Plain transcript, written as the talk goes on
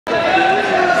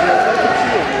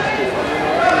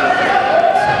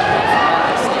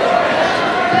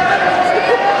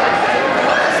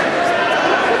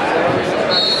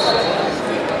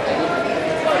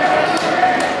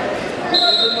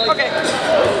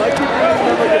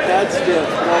like a bad stiff.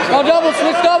 Go double,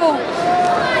 switch double.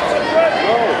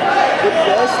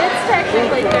 It's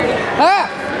technically 30. Ah!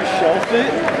 You shelf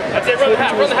it. That's it, run the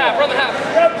half, run the half, run the half.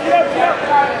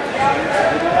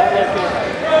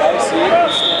 I see it, you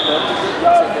stand up to it,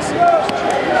 it's like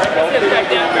a Get back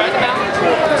down, grab the balance.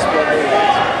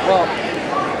 Well,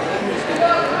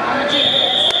 I'm a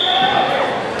genius.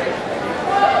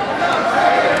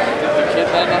 did the kid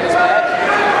land on his back?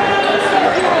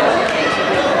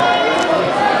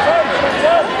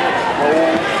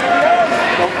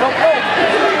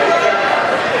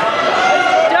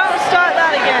 Don't start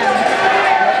that again.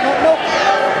 Nope.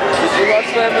 Did you watch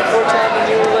that before time when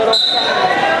you were little?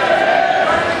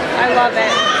 I love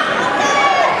it.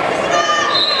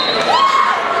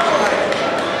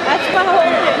 That's my whole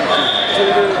thing.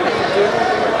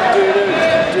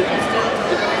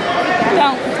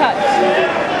 Don't touch.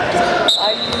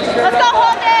 Let's go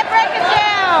hold it, break it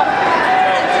down.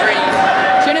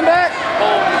 Chin him back.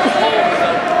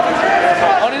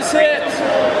 On his hips.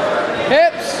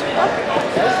 Hips.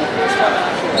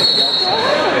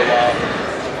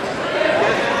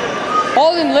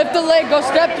 Holden, lift the leg, go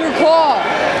step through claw.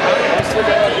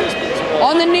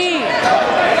 On the knee.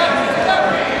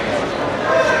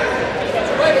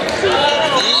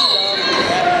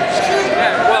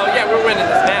 Yeah, we're winning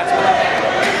this match.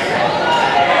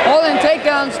 Holden,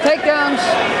 takedowns, takedowns.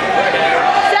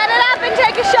 Set it up and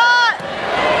take a shot.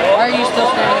 Why are you still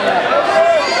standing up?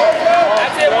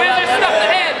 That's it, Wizard, stuff the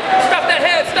head. Stuff that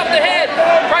head, stuff the head.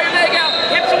 Try your leg out.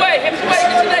 Hips away, get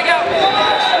your leg out.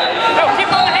 No,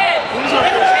 keep on the head.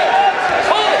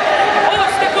 Hold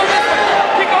it, stick over this one.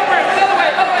 Kick over it, the other way.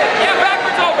 Yeah,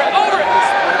 backwards over it.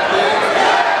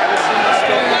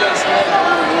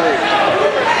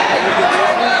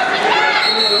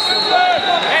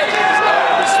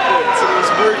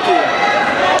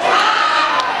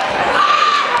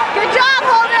 Good job,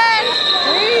 Holden.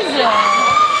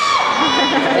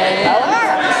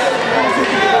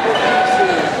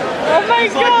 Oh my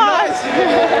God.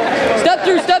 Step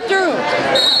through.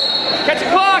 Catch a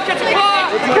claw.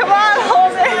 Come on,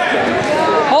 Holden.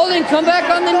 Holden, come back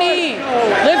on the knee.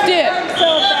 Lift it.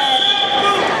 So bad.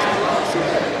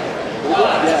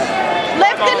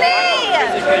 Lift the knee.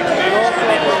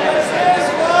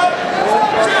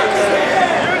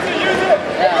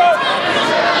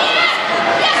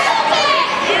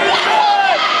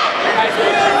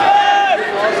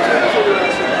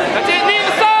 That's it, knee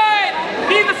the side.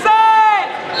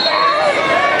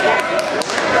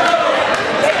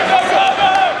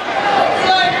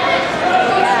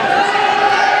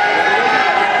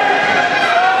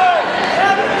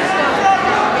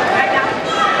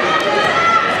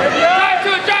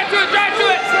 Drive to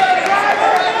it.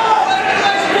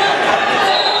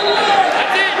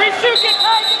 That's it, reshoot, get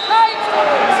tight.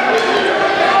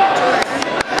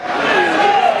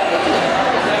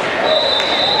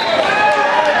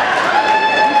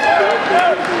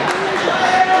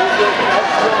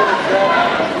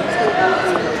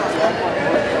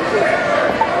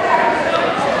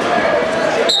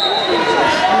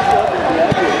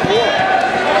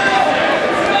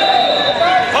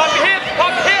 Pop your hips.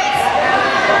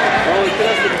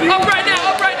 Up right now.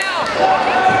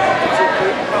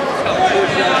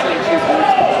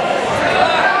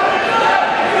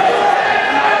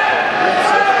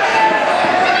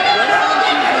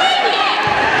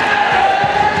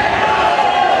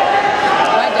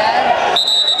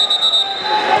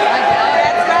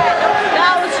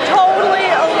 That was totally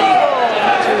illegal.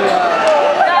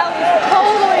 That was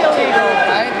totally illegal.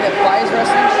 Right? That buys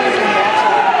wrestling shoes and walks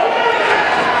around.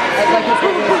 That's like his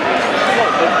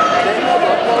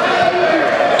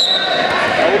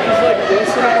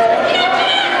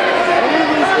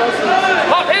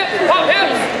Pop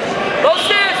hips. Low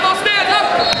stance, up.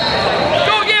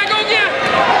 Go again.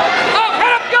 Up,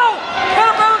 head up, go.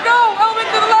 Element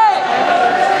to the leg.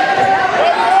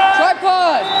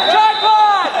 Tripod,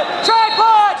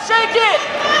 shake it.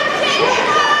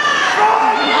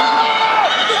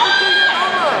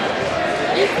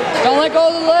 Don't let go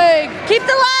of the leg. Keep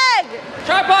the leg.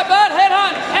 Tripod, bud, head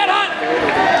hunt.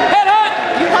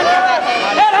 You punch that head.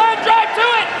 Head hunt, drive to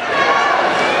it.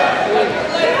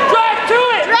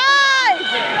 Drive.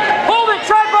 Hold it,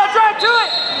 tripod, drive to it.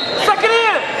 Suck it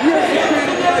in.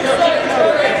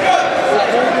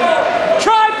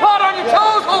 Tripod on your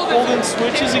toes, hold it. Holden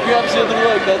switches, he grabs the other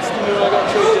leg. That's the move I got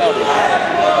choked out. Does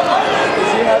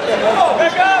he have that?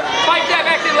 Back up. Fight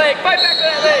back to the leg. Fight back to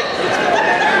that leg.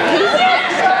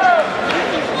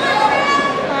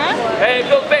 Hey,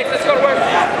 build base. Let's go to work.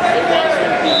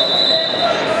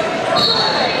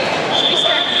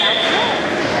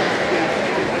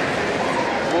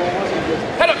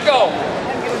 Head up, go.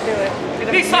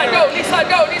 Knee slide, go, knee slide,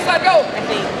 go, knee slide, go.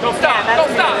 Don't stop,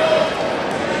 don't stop.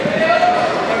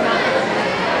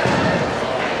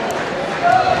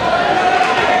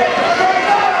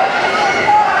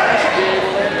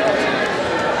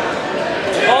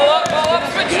 Ball up,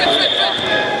 switch, switch, switch,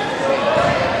 switch.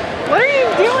 What are you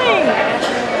doing?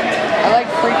 I like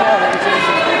freak out every time.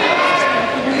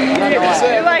 I don't know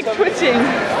why. You're like twitching.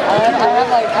 I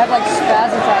have like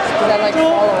spasm attacks because I like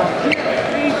follow him.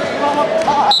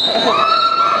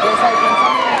 It's like when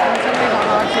somebody's on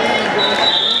our team.